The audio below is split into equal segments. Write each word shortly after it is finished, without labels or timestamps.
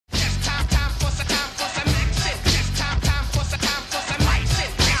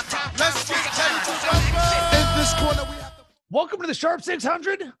Welcome to the Sharp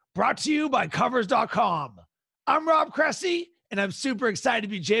 600, brought to you by Covers.com. I'm Rob Cressy, and I'm super excited to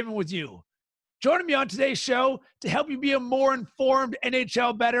be jamming with you. Joining me on today's show to help you be a more informed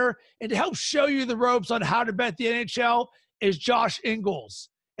NHL bettor and to help show you the ropes on how to bet the NHL is Josh Inglis.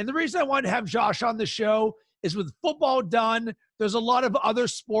 And the reason I wanted to have Josh on the show is with football done, there's a lot of other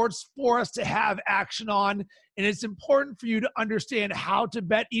sports for us to have action on, and it's important for you to understand how to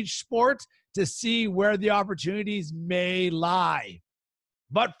bet each sport to see where the opportunities may lie.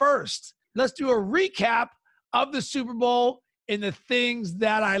 But first, let's do a recap of the Super Bowl and the things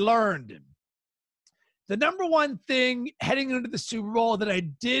that I learned. The number one thing heading into the Super Bowl that I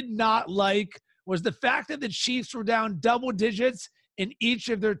did not like was the fact that the Chiefs were down double digits in each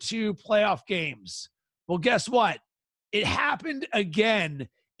of their two playoff games. Well, guess what? It happened again,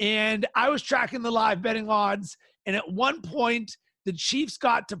 and I was tracking the live betting odds, and at one point, the Chiefs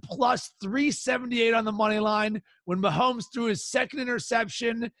got to plus 378 on the money line when Mahomes threw his second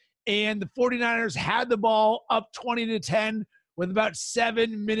interception and the 49ers had the ball up 20-10 with about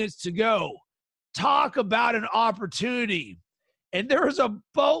 7 minutes to go. Talk about an opportunity. And there's a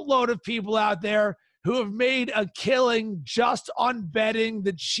boatload of people out there who have made a killing just on betting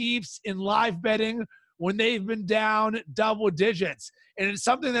the Chiefs in live betting when they've been down double digits. And it's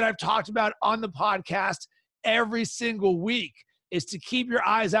something that I've talked about on the podcast every single week, is to keep your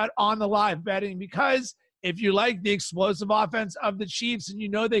eyes out on the live betting, because if you like the explosive offense of the Chiefs and you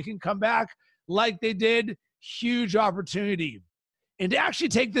know they can come back like they did, huge opportunity. And to actually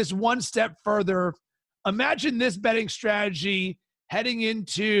take this one step further, imagine this betting strategy heading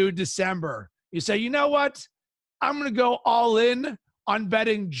into December. You say, you know what? I'm going to go all in on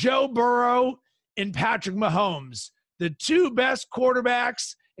betting Joe Burrow and Patrick Mahomes, the two best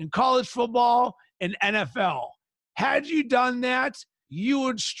quarterbacks in college football and NFL. Had you done that, you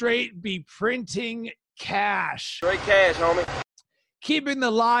would straight be printing cash. Straight cash, homie. Keeping the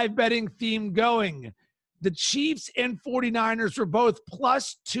live betting theme going, the Chiefs and 49ers were both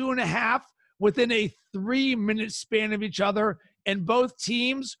plus 2.5 within a 3-minute span of each other, and both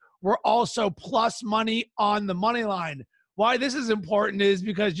teams were also plus money on the money line. Why this is important is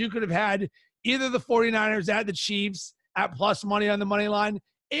because you could have had either the 49ers at the Chiefs at plus money on the money line,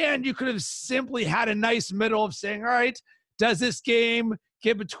 and you could have simply had a nice middle of saying, all right, does this game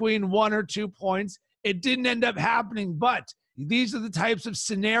get between 1 or 2 points? It didn't end up happening, but these are the types of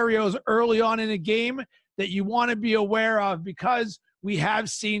scenarios early on in a game that you want to be aware of, because we have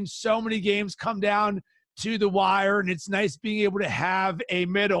seen so many games come down to the wire, and it's nice being able to have a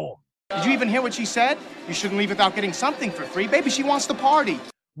middle. Did you even hear what she said? You shouldn't leave without getting something for free. Baby, she wants to party.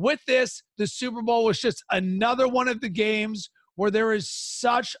 With this, the Super Bowl was just another one of the games where there is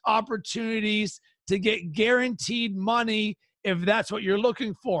such opportunities to get guaranteed money if that's what you're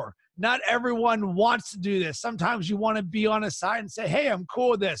looking for. Not everyone wants to do this. Sometimes you want to be on a side and say, hey, I'm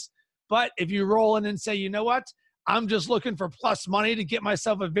cool with this. But if you roll in and say, you know what, I'm just looking for plus money to get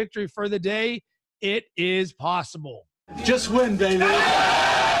myself a victory for the day, it is possible. Just win, baby.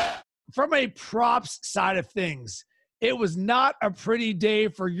 From a props side of things, it was not a pretty day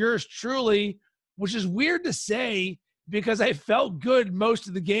for yours truly, which is weird to say because I felt good most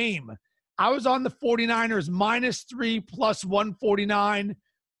of the game. I was on the 49ers -3 plus 149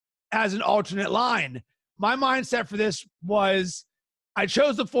 as an alternate line. My mindset for this was I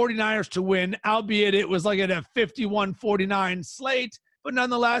chose the 49ers to win, albeit it was like at a 51-49 slate, but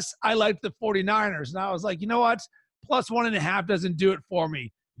nonetheless, I liked the 49ers. And I was like, you know what? Plus 1.5 doesn't do it for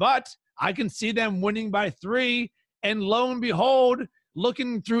me, but I can see them winning by 3. And lo and behold,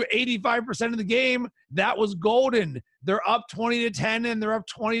 looking through 85% of the game, that was golden. They're up 20-10 and they're up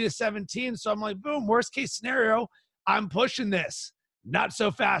 20-17. So I'm like, boom, worst case scenario, I'm pushing this. Not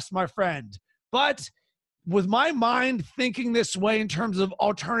so fast, my friend. But with my mind thinking this way in terms of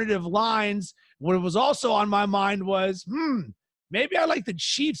alternative lines, what was also on my mind was, maybe I like the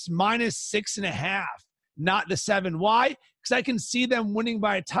Chiefs -6.5, not the 7. Why? Because I can see them winning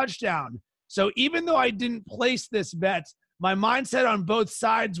by a touchdown. So even though I didn't place this bet, my mindset on both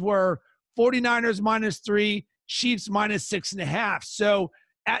sides were 49ers -3, Chiefs -6.5. So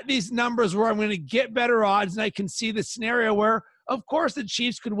at these numbers where I'm going to get better odds, and I can see the scenario where, of course, the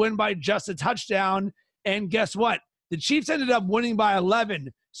Chiefs could win by just a touchdown. And guess what? The Chiefs ended up winning by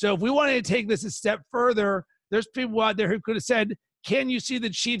 11. So if we wanted to take this a step further, there's people out there who could have said, can you see the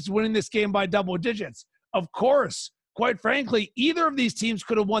Chiefs winning this game by double digits? Of course. Quite frankly, either of these teams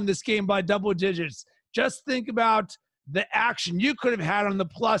could have won this game by double digits. Just think about the action you could have had on the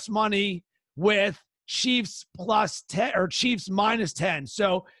plus money with Chiefs +10 or Chiefs -10.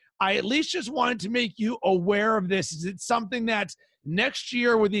 So I at least just wanted to make you aware of this. Is it something that next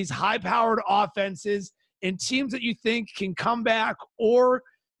year with these high-powered offenses and teams that you think can come back or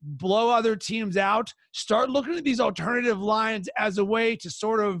blow other teams out, start looking at these alternative lines as a way to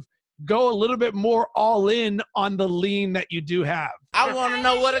sort of go a little bit more all in on the lean that you do have. I want to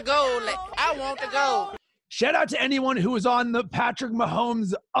know where to go. I want to go. Shout out to anyone who was on the Patrick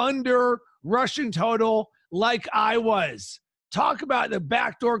Mahomes under rushing total like I was. Talk about the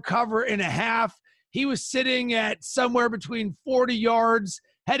backdoor cover and a half. He was sitting at somewhere between 40 yards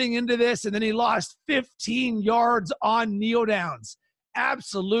heading into this, and then he lost 15 yards on kneel downs.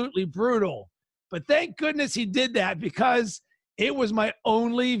 Absolutely brutal. But thank goodness he did that, because it was my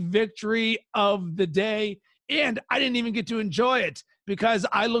only victory of the day, and I didn't even get to enjoy it because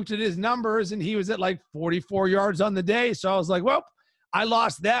I looked at his numbers and he was at like 44 yards on the day. So I was like, well, I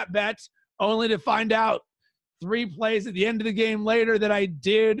lost that bet, only to find out 3 plays at the end of the game later that I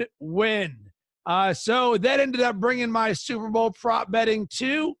did win. So that ended up bringing my Super Bowl prop betting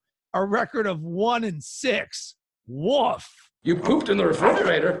to a record of 1-6. Woof. You pooped in the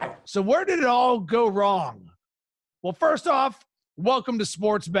refrigerator. So where did it all go wrong? Well, first off, welcome to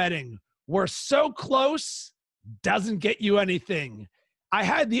sports betting. We're so close, doesn't get you anything. I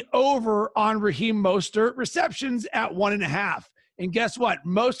had the over on Raheem Mostert receptions at 1.5. And guess what?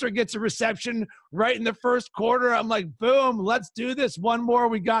 Mostert gets a reception right in the first quarter. I'm like, boom, let's do this. One more,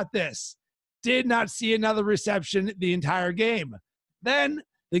 we got this. Did not see another reception the entire game. Then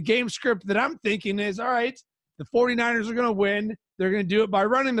the game script that I'm thinking is, all right, the 49ers are going to win. They're going to do it by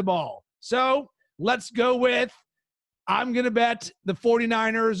running the ball. So let's go with, I'm going to bet the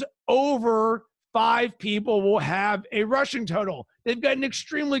 49ers over 5 people will have a rushing total. They've got an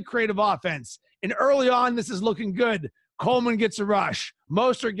extremely creative offense. And early on, this is looking good. Coleman gets a rush.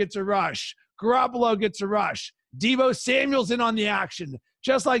 Mostert gets a rush. Garoppolo gets a rush. Deebo Samuel's in on the action.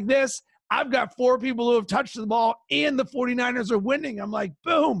 Just like this, I've got 4 people who have touched the ball, and the 49ers are winning. I'm like,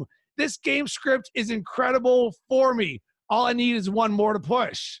 boom, this game script is incredible for me. All I need is one more to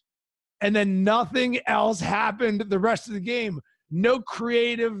push. And then nothing else happened the rest of the game. No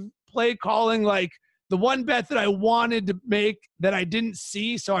creative play calling. Like the one bet that I wanted to make that I didn't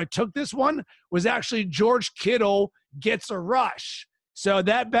see, so I took this one, was actually George Kittle gets a rush. So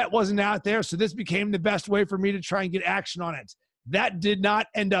that bet wasn't out there, so this became the best way for me to try and get action on it. That did not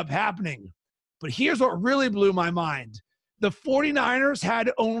end up happening. But here's what really blew my mind. The 49ers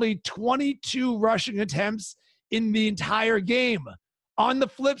had only 22 rushing attempts in the entire game. On the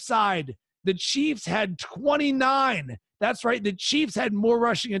flip side, the Chiefs had 29. That's right, the Chiefs had more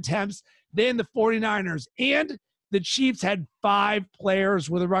rushing attempts than the 49ers. And the Chiefs had 5 players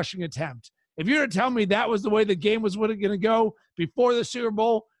with a rushing attempt. If you were to tell me that was the way the game was going to go before the Super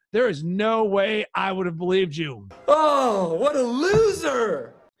Bowl, there is no way I would have believed you. Oh, what a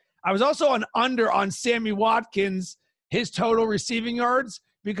loser. I was also under on Sammy Watkins, his total receiving yards,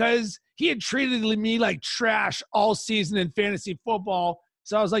 because he had treated me like trash all season in fantasy football.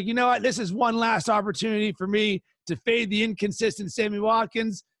 So I was like, you know what? This is one last opportunity for me to fade the inconsistent Sammy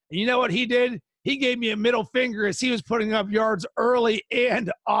Watkins. And you know what he did? He gave me a middle finger as he was putting up yards early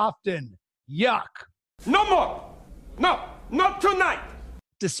and often. Yuck. No more. No, not tonight.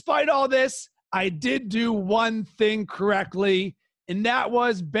 Despite all this, I did do one thing correctly, and that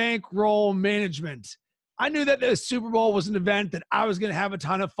was bankroll management. I knew that the Super Bowl was an event that I was going to have a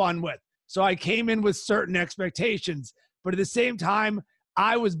ton of fun with. So I came in with certain expectations. But at the same time,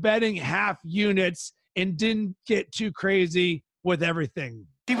 I was betting half units and didn't get too crazy with everything.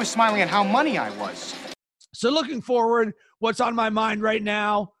 He was smiling at how money I was. So looking forward, what's on my mind right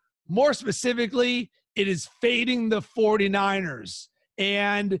now, more specifically, it is fading the 49ers.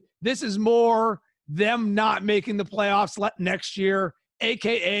 And this is more them not making the playoffs next year,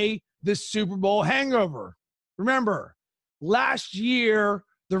 a.k.a. the Super Bowl hangover. Remember, last year,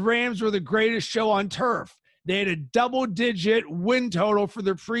 the Rams were the greatest show on turf. They had a double-digit win total for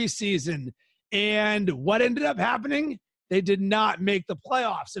their preseason. And what ended up happening? They did not make the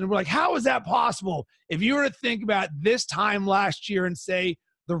playoffs. And we're like, how is that possible? If you were to think about this time last year and say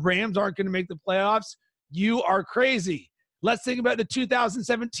the Rams aren't going to make the playoffs, you are crazy. Let's think about the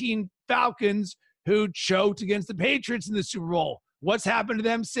 2017 Falcons who choked against the Patriots in the Super Bowl. What's happened to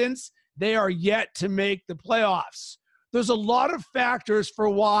them since? They are yet to make the playoffs. There's a lot of factors for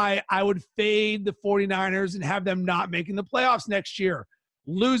why I would fade the 49ers and have them not making the playoffs next year.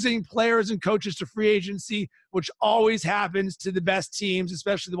 Losing players and coaches to free agency, which always happens to the best teams,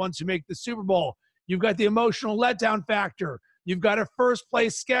 especially the ones who make the Super Bowl. You've got the emotional letdown factor. You've got a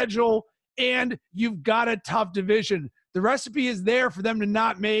first-place schedule, and you've got a tough division. The recipe is there for them to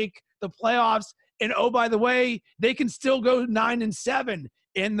not make the playoffs. And, oh, by the way, they can still go 9-7.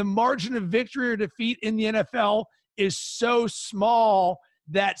 And the margin of victory or defeat in the NFL is so small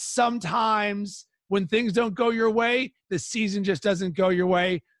that sometimes when things don't go your way, the season just doesn't go your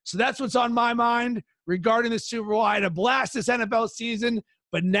way. So that's what's on my mind regarding the Super Bowl. I had a blast this NFL season,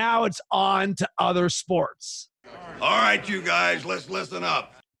 but now it's on to other sports. All right, you guys, let's listen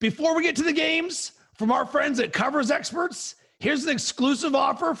up. Before we get to the games, from our friends at Covers Experts, here's an exclusive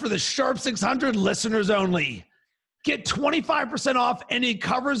offer for the Sharp 600 listeners only. Get 25% off any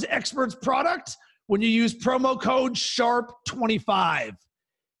Covers Experts product when you use promo code SHARP25.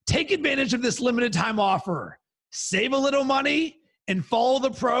 Take advantage of this limited time offer. Save a little money and follow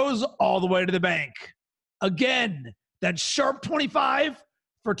the pros all the way to the bank. Again, that's SHARP25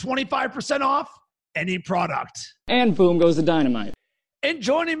 for 25% off any product. And boom goes the dynamite. And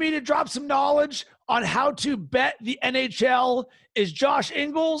joining me to drop some knowledge on how to bet the NHL is Josh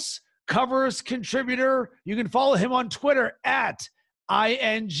Inglis, Covers contributor. You can follow him on Twitter at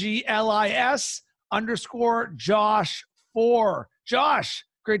INGLIS_Josh4. Josh,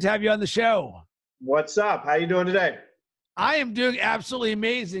 great to have you on the show. What's up? How you doing today? I am doing absolutely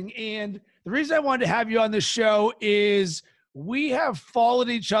amazing. And the reason I wanted to have you on the show is we have followed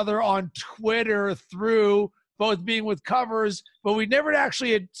each other on Twitter through both being with Covers, but we never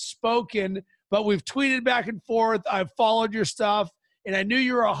actually had spoken, but we've tweeted back and forth. I've followed your stuff, and I knew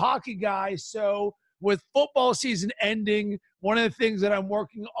you were a hockey guy. So with football season ending, one of the things that I'm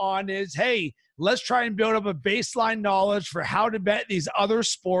working on is, hey, let's try and build up a baseline knowledge for how to bet these other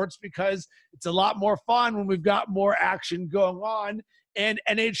sports, because it's a lot more fun when we've got more action going on. And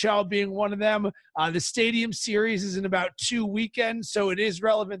NHL being one of them. The Stadium Series is in about 2 weekends, so it is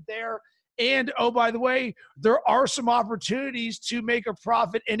relevant there. And, oh, by the way, there are some opportunities to make a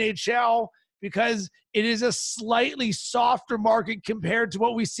profit in NHL because it is a slightly softer market compared to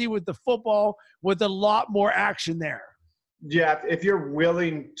what we see with the football, with a lot more action there. Yeah, if you're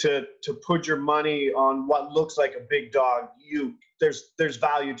willing to put your money on what looks like a big dog, there's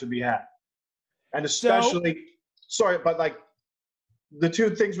value to be had. And especially, the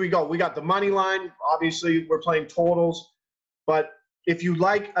two things we got the money line. Obviously, we're playing totals. But if you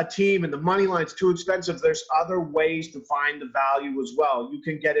like a team and the money line's too expensive, there's other ways to find the value as well. You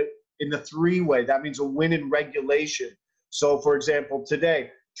can get it in the three-way. That means a win in regulation. So, for example, today,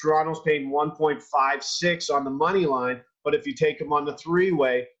 Toronto's paying 1.56 on the money line. But if you take them on the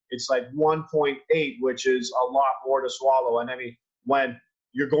three-way, it's like 1.8, which is a lot more to swallow. And I mean, when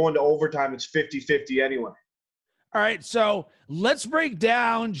you're going to overtime, it's 50-50 anyway. All right, so let's break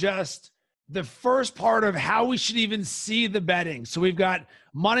down just the first part of how we should even see the betting. So we've got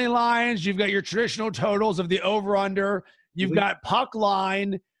money lines, you've got your traditional totals of the over-under, you've got puck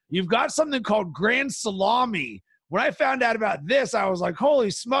line, you've got something called Grand Salami. When I found out about this, I was like, holy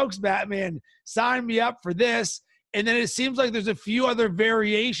smokes, Batman, sign me up for this. And then it seems like there's a few other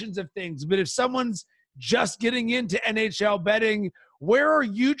variations of things. But if someone's just getting into NHL betting, where are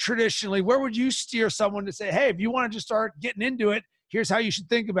you traditionally? Where would you steer someone to say, hey, if you want to just start getting into it, here's how you should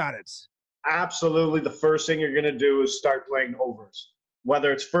think about it? Absolutely. The first thing you're going to do is start playing overs.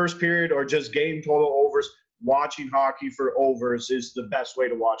 Whether it's first period or just game total overs, watching hockey for overs is the best way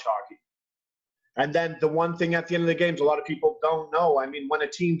to watch hockey. And then the one thing at the end of the games, a lot of people don't know. I mean, when a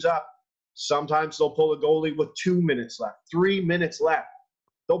team's up, sometimes they'll pull a goalie with 2 minutes left, 3 minutes left.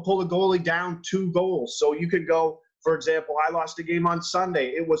 They'll pull a goalie down 2 goals. So you could go, for example, I lost a game on Sunday.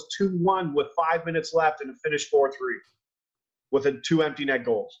 It was 2-1 with 5 minutes left and it finished 4-3 with 2 empty net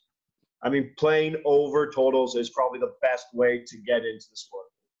goals. I mean, playing over totals is probably the best way to get into the sport.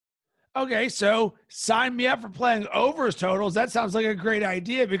 Okay, so sign me up for playing overs totals. That sounds like a great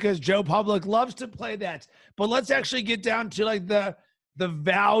idea because Joe Public loves to play that. But let's actually get down to like the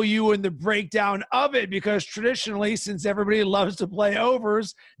value and the breakdown of it, because traditionally, since everybody loves to play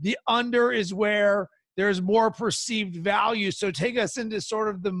overs, the under is where there's more perceived value. So take us into sort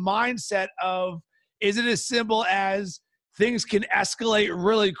of the mindset of, is it as simple as things can escalate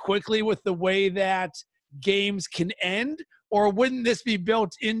really quickly with the way that games can end? Or wouldn't this be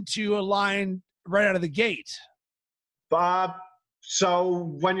built into a line right out of the gate? Bob,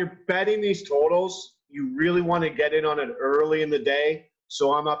 so when you're betting these totals, you really want to get in on it early in the day.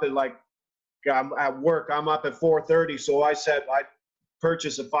 So I'm up at work, I'm up at 4:30. So I said I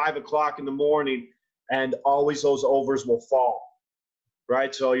purchase at 5 o'clock in the morning, and always those overs will fall,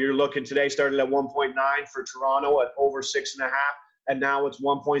 right? So you're looking today started at 1.9 for Toronto at over 6.5, and now it's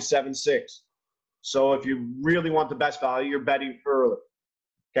 1.76. So if you really want the best value, you're betting early.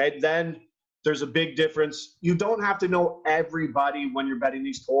 Okay, then there's a big difference. You don't have to know everybody when you're betting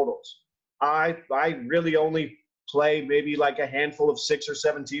these totals. I really only play maybe like a handful of 6 or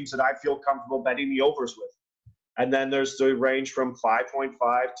 7 teams that I feel comfortable betting the overs with. And then there's the range from 5.5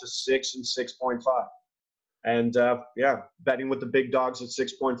 to 6 and 6.5. And, betting with the big dogs at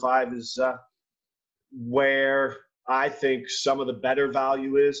 6.5 is where I think some of the better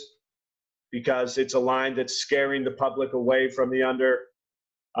value is, because it's a line that's scaring the public away from the under.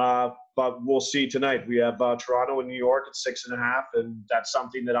 But we'll see tonight. We have Toronto and New York at 6.5, and that's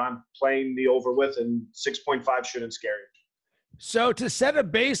something that I'm playing the over with, and 6.5 shouldn't scare you. So to set a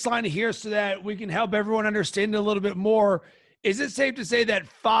baseline here so that we can help everyone understand a little bit more, is it safe to say that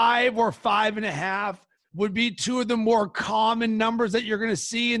 5 or 5.5 would be two of the more common numbers that you're going to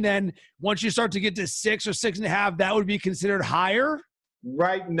see? And then once you start to get to 6 or 6.5, that would be considered higher?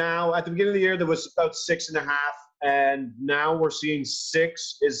 Right now, at the beginning of the year, there was about 6.5, and now we're seeing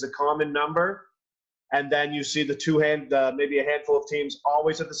 6 is the common number. And then you see maybe a handful of teams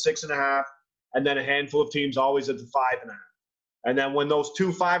always at the 6.5, and then a handful of teams always at the 5.5. And then when those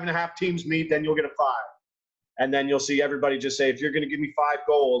two 5.5 teams meet, then you'll get a 5. And then you'll see everybody just say, if you're going to give me 5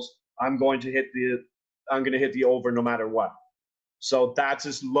 goals, I'm going to hit the over no matter what. So that's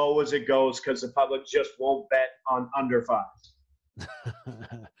as low as it goes, because the public just won't bet on under 5.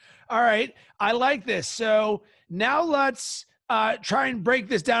 All right. I like this. So now let's try and break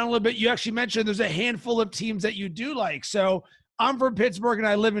this down a little bit. You actually mentioned there's a handful of teams that you do like. So I'm from Pittsburgh and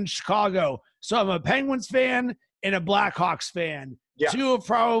I live in Chicago. So I'm a Penguins fan and a Blackhawks fan. Yeah. Two of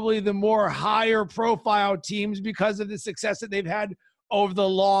probably the more higher profile teams because of the success that they've had over the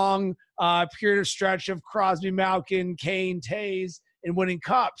long period of stretch of Crosby, Malkin, Kane, Taves, and winning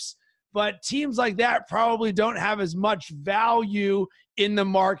cups. But teams like that probably don't have as much value in the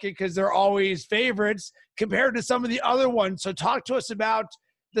market because they're always favorites compared to some of the other ones. So talk to us about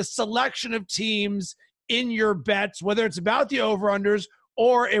the selection of teams in your bets, whether it's about the over-unders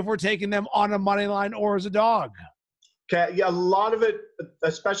or if we're taking them on a money line or as a dog. Okay, yeah, a lot of it,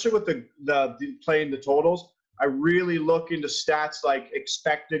 especially with the playing the totals, I really look into stats like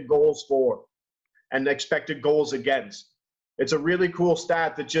expected goals for and expected goals against. It's a really cool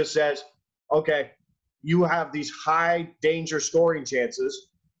stat that just says, okay, you have these high danger scoring chances,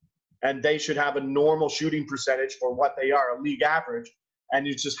 and they should have a normal shooting percentage for what they are, a league average, and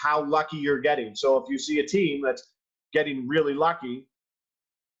it's just how lucky you're getting. So if you see a team that's getting really lucky,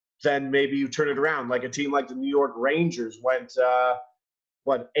 then maybe you turn it around. Like a team like the New York Rangers went,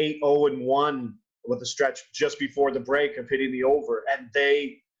 8-0-1 with a stretch just before the break of hitting the over, and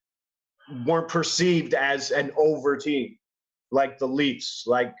they weren't perceived as an over team. Like the Leafs,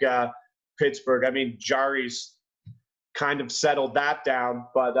 like Pittsburgh. I mean, Jari's kind of settled that down,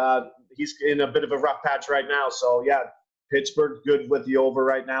 but he's in a bit of a rough patch right now. So, yeah, Pittsburgh good with the over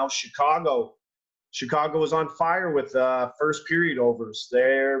right now. Chicago is on fire with first period overs.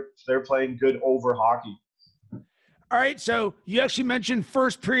 They're playing good over hockey. All right, so you actually mentioned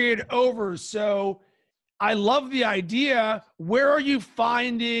first period overs. So I love the idea. Where are you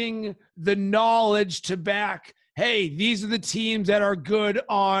finding the knowledge to back, hey, these are the teams that are good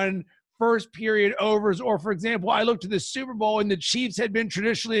on first period overs? Or, for example, I looked at the Super Bowl and the Chiefs had been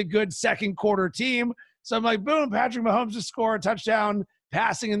traditionally a good second quarter team. So I'm like, boom, Patrick Mahomes just scored a touchdown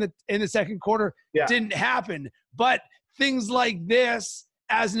passing in the second quarter. Yeah. Didn't happen. But things like this,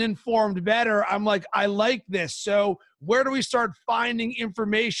 as an informed bettor, I'm like, I like this. So where do we start finding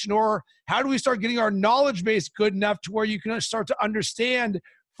information, or how do we start getting our knowledge base good enough to where you can start to understand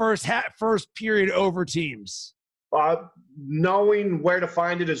first period over teams? Knowing where to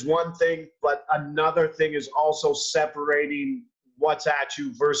find it is one thing, but another thing is also separating what's at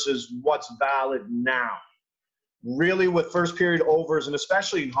you versus what's valid now. Really, with first period overs, and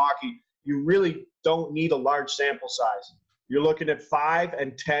especially in hockey, you really don't need a large sample size. You're looking at 5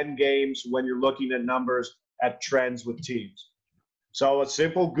 and 10 games when you're looking at numbers at trends with teams. So a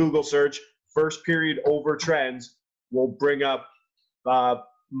simple Google search, first period over trends, will bring up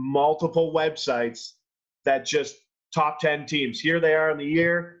multiple websites that just top 10 teams. Here they are in the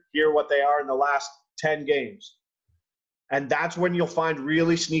year, here what they are in the last 10 games. And that's when you'll find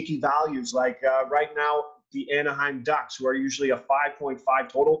really sneaky values. Like right now, the Anaheim Ducks, who are usually a 5.5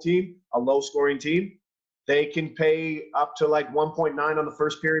 total team, a low-scoring team, they can pay up to like 1.9 on the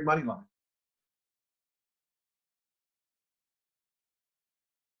first period money line.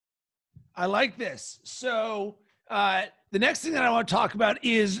 I like this. So the next thing that I want to talk about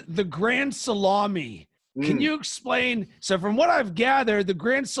is the Grand Salami. Can you explain? So from what I've gathered, the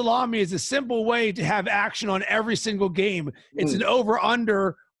Grand Salami is a simple way to have action on every single game. It's an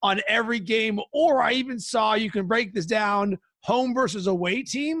over-under on every game. Or I even saw you can break this down, home versus away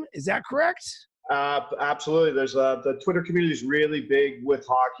team. Is that correct? Absolutely. There's the Twitter community is really big with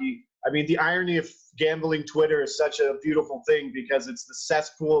hockey. I mean, the irony of gambling Twitter is such a beautiful thing because it's the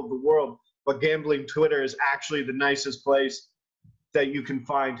cesspool of the world, but gambling Twitter is actually the nicest place that you can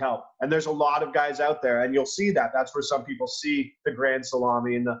find help. And there's a lot of guys out there, and you'll see that. That's where some people see the Grand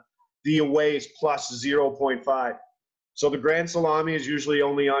Salami and the away is plus 0.5. So the Grand Salami is usually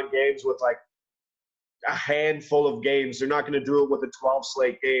only on games with like a handful of games. They're not going to do it with a 12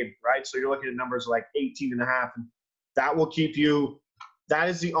 slate game, right? So you're looking at numbers like 18.5, and that will keep you. That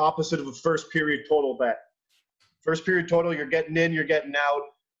is the opposite of a first period total bet. First period total, you're getting in, you're getting out.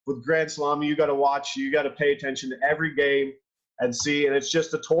 With Grand Salami, you got to watch, you got to pay attention to every game and see, and it's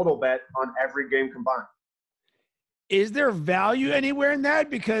just a total bet on every game combined. Is there value anywhere in that?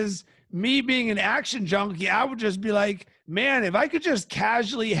 Because me being an action junkie, I would just be like, man, if I could just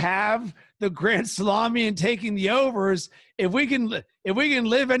casually have the Grand Salami and taking the overs, if we can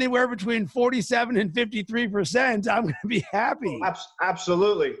live anywhere between 47 and 53%, I'm going to be happy.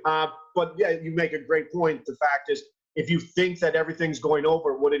 Absolutely. But yeah, you make a great point. The fact is, if you think that everything's going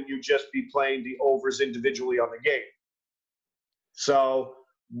over, wouldn't you just be playing the overs individually on the game? So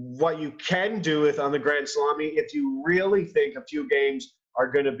what you can do with on the Grand Salami, if you really think a few games are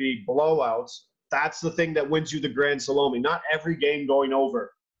going to be blowouts, that's the thing that wins you the Grand Salami. Not every game going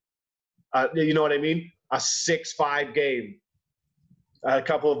over. You know what I mean? A 6-5 game. A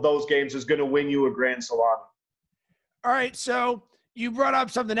couple of those games is going to win you a Grand Salami. All right, so you brought up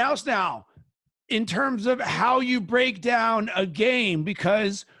something else now in terms of how you break down a game,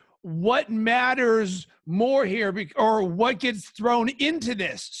 because what matters more here, or what gets thrown into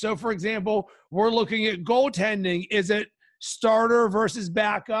this? So, for example, we're looking at goaltending. Is it starter versus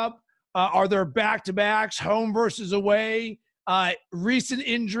backup? Are there back-to-backs, home versus away? Recent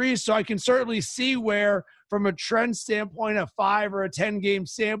injuries. So I can certainly see where, from a trend standpoint, a 5 or a 10-game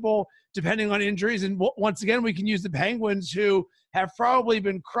sample, depending on injuries. And once again, we can use the Penguins, who have probably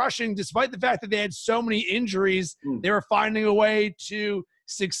been crushing, despite the fact that they had so many injuries. They were finding a way to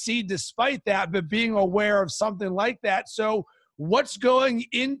succeed despite that, but being aware of something like that. So what's going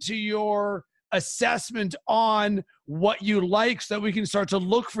into your assessment on what you like so that we can start to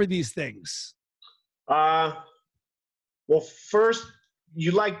look for these things? Well, first,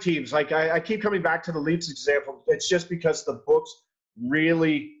 you like teams. Like I keep coming back to the Leafs example. It's just because the books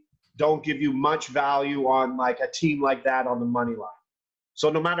really don't give you much value on like a team like that on the money line. So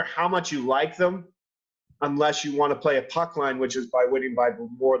no matter how much you like them, unless you want to play a puck line, which is by winning by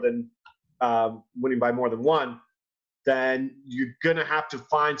more than one, then you're going to have to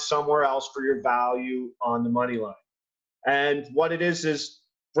find somewhere else for your value on the money line. And what it is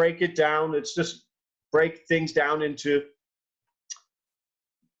break it down. It's just break things down into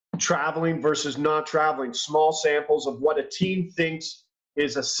traveling versus not traveling, small samples of what a team thinks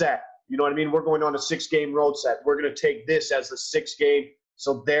is a set. You know what I mean? We're going on a 6-game road set. We're going to take this as a 6-game.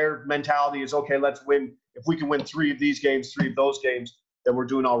 So their mentality is, okay, let's win. If we can win 3 of these games, 3 of those games, then we're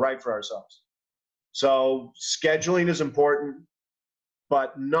doing all right for ourselves. So scheduling is important,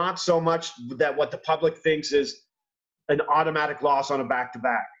 but not so much that what the public thinks is an automatic loss on a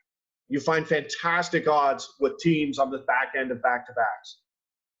back-to-back. You find fantastic odds with teams on the back end of back-to-backs.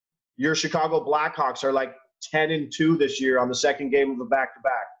 Your Chicago Blackhawks are like 10-2 this year on the second game of a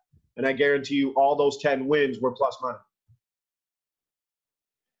back-to-back. And I guarantee you all those 10 wins were plus money.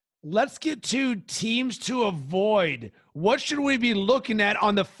 Let's get to teams to avoid. What should we be looking at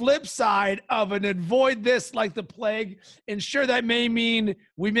on the flip side of an avoid this like the plague? And sure, that may mean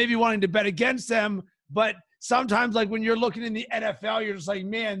we may be wanting to bet against them, but sometimes, like when you're looking in the NFL, you're just like,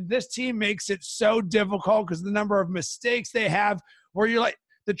 man, this team makes it so difficult because the number of mistakes they have, where you're like,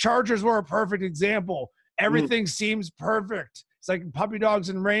 the Chargers were a perfect example. Everything seems perfect. It's like puppy dogs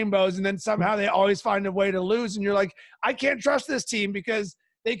and rainbows, and then somehow they always find a way to lose. And you're like, I can't trust this team because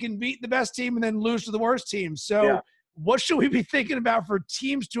they can beat the best team and then lose to the worst team. So what should we be thinking about for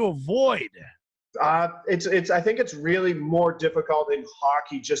teams to avoid? I think it's really more difficult in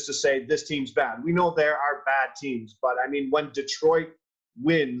hockey just to say this team's bad. We know there are bad teams, but I mean, when Detroit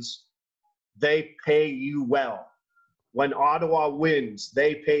wins, they pay you well. When Ottawa wins,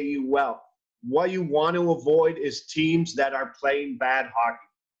 they pay you well. What you want to avoid is teams that are playing bad hockey.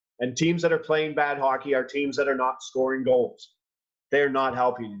 And teams that are playing bad hockey are teams that are not scoring goals. They're not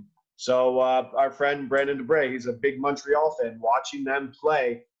helping you. So our friend Brandon Debray, he's a big Montreal fan. Watching them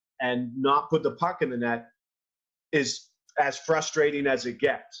play and not put the puck in the net is as frustrating as it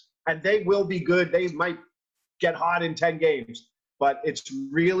gets. And they will be good. They might get hot in 10 games. But it's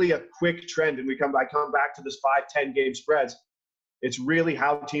really a quick trend. And I come back to this 5-10 game spreads. It's really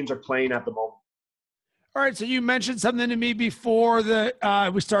how teams are playing at the moment. All right, so you mentioned something to me before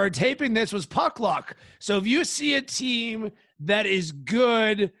we started taping this was puck luck. So if you see a team that is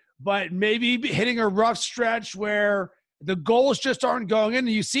good, but maybe hitting a rough stretch where the goals just aren't going in,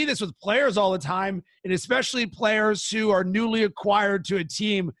 and you see this with players all the time, and especially players who are newly acquired to a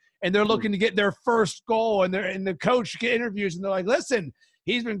team, and they're looking to get their first goal, and the coach get interviews, and they're like, listen,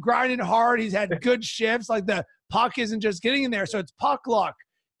 he's been grinding hard. He's had good shifts. Like the puck isn't just getting in there. So it's puck luck.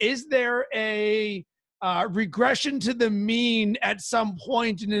 Is there a regression to the mean at some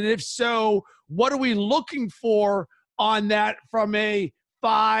point? And if so, what are we looking for on that from a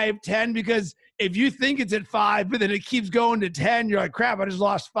 5, 10? Because if you think it's at 5, but then it keeps going to 10, you're like, crap, I just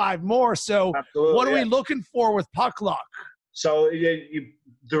lost 5 more. So Absolutely, what are we looking for with puck luck? So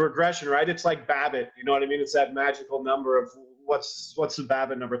the regression, right? It's like Babbitt. You know what I mean? It's that magical number of what's the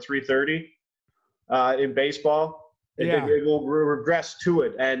Babbitt number, 330 in baseball. It will regress to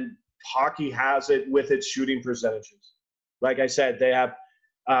it. And hockey has it with its shooting percentages. Like I said, they have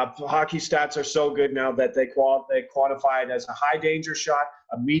hockey stats are so good now that they quantify it as a high danger shot,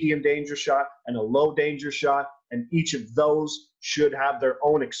 a medium danger shot, and a low danger shot. And each of those should have their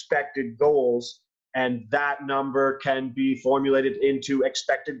own expected goals. And that number can be formulated into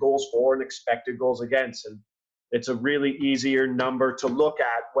expected goals for and expected goals against. And it's a really easier number to look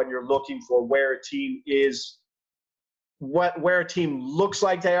at when you're looking for where a team is, where a team looks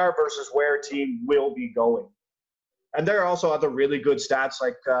like they are versus where a team will be going. And there are also other really good stats,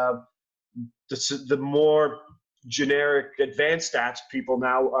 like the more generic advanced stats people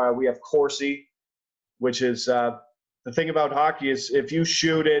now. We have Corsi, which is the thing about hockey is if you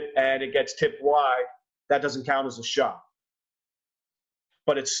shoot it and it gets tipped wide, that doesn't count as a shot.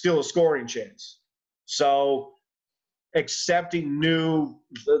 But it's still a scoring chance. So accepting new,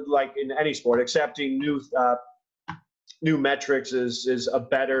 like in any sport, accepting new metrics is a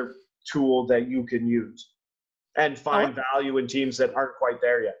better tool that you can use and find value in teams that aren't quite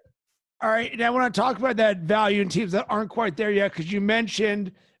there yet. All right, and I want to talk about that value in teams that aren't quite there yet, because you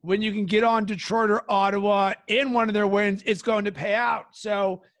mentioned when you can get on Detroit or Ottawa in one of their wins, it's going to pay out.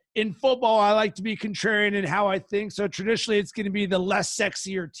 So in football, I like to be contrarian in how I think. So traditionally, it's going to be the less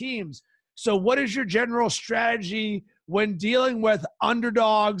sexier teams. So what is your general strategy when dealing with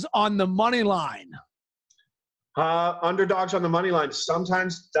underdogs on the money line? Underdogs on the money line.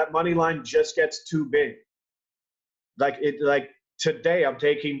 Sometimes that money line just gets too big. Like today, I'm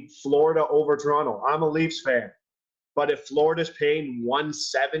taking Florida over Toronto. I'm a Leafs fan. But if Florida's paying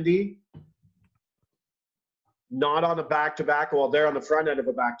 170, not on a back-to-back, well, they're on the front end of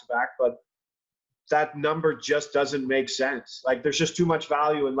a back-to-back, but that number just doesn't make sense. Like, there's just too much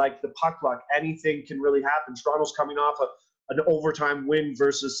value in, like, the puck luck. Anything can really happen. Toronto's coming off an overtime win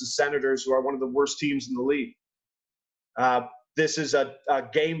versus the Senators, who are one of the worst teams in the league. This is a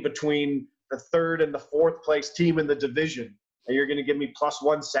game between the third and the fourth place team in the division, and you're going to give me plus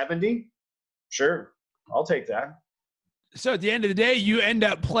 170? Sure, I'll take that. So at the end of the day, you end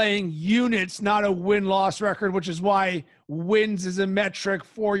up playing units, not a win-loss record, which is why wins as a metric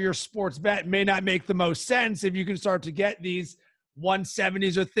for your sports bet may not make the most sense if you can start to get these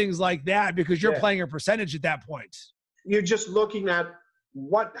 170s or things like that, because you're playing a percentage at that point. You're just looking at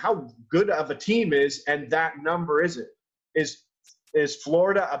how good of a team is, and that number is it. Is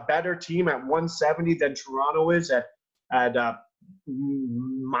Florida a better team at 170 than Toronto is at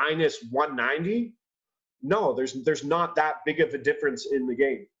minus 190? No, there's not that big of a difference in the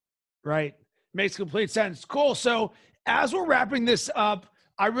game. Right. Makes complete sense. Cool. So as we're wrapping this up,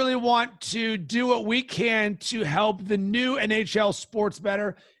 I really want to do what we can to help the new NHL sports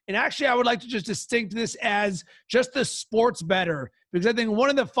bettor. And actually, I would like to just distinct this as just the sports bettor, because I think one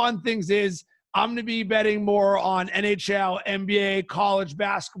of the fun things is I'm going to be betting more on NHL, NBA, college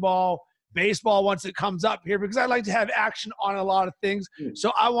basketball, baseball once it comes up here, because I like to have action on a lot of things.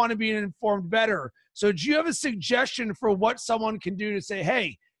 So I want to be an informed bettor. So do you have a suggestion for what someone can do to say,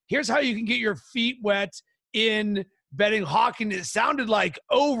 hey, here's how you can get your feet wet in betting hockey? And it sounded like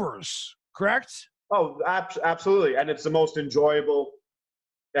overs, correct? Oh, absolutely. And it's the most enjoyable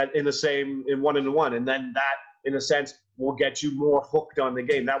in 1-1. And then that, in a sense, will get you more hooked on the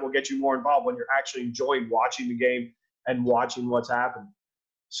game. That will get you more involved when you're actually enjoying watching the game and watching what's happening.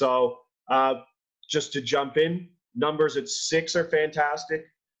 So just to jump in, numbers at 6 are fantastic.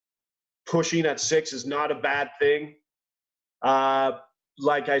 Pushing at 6 is not a bad thing.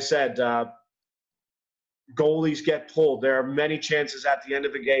 Like I said, goalies get pulled. There are many chances at the end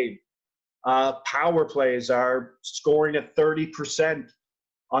of a game. Power plays are scoring at 30%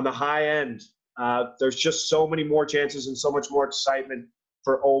 on the high end. There's just so many more chances and so much more excitement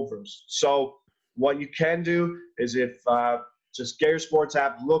for overs. So what you can do is just get your sports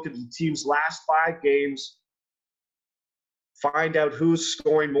app, look at the team's last 5 games, find out who's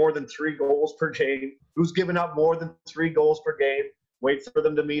scoring more than 3 goals per game, who's giving up more than 3 goals per game, wait for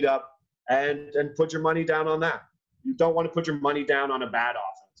them to meet up, and put your money down on that. You don't want to put your money down on a bad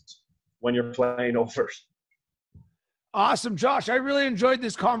offense when you're playing overs. Awesome, Josh. I really enjoyed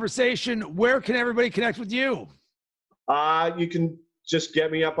this conversation. Where can everybody connect with you? You can just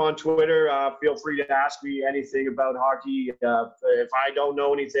get me up on Twitter. Feel free to ask me anything about hockey. If I don't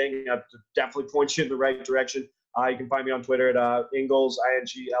know anything, I'll definitely point you in the right direction. You can find me on Twitter at Inglis,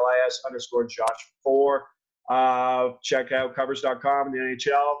 _Josh4. Check out covers.com in the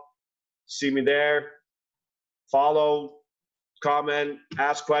NHL. See me there. Follow, comment,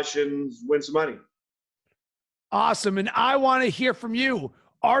 ask questions, win some money. Awesome. And I want to hear from you.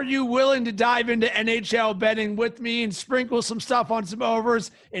 Are you willing to dive into NHL betting with me and sprinkle some stuff on some overs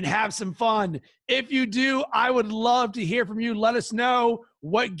and have some fun? If you do, I would love to hear from you. Let us know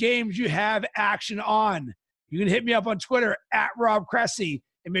what games you have action on. You can hit me up on Twitter at Rob Cressy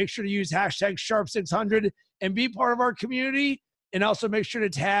and make sure to use hashtag Sharp600 and be part of our community. And also make sure to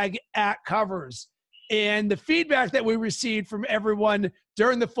tag at Covers. And the feedback that we received from everyone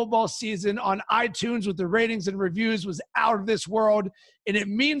during the football season on iTunes with the ratings and reviews was out of this world, and it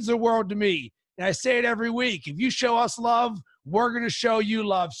means the world to me. And I say it every week. If you show us love, we're going to show you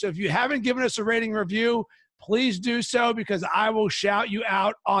love. So if you haven't given us a rating review, please do so because I will shout you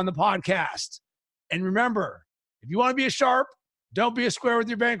out on the podcast. And remember, if you want to be a sharp, don't be a square with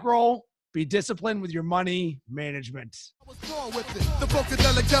your bankroll. Be disciplined with your money management. I was born with it. The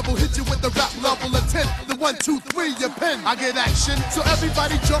Funkadelic devil hit you with the rap level of 10. The 1, 2, 3, your pen. I get action. So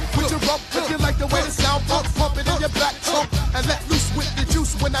everybody jump with your rump. If you like the way the sound pump it in your back trunk. And let loose with the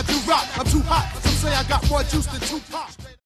juice when I do rock. I'm too hot. Some say I got more juice than Tupac.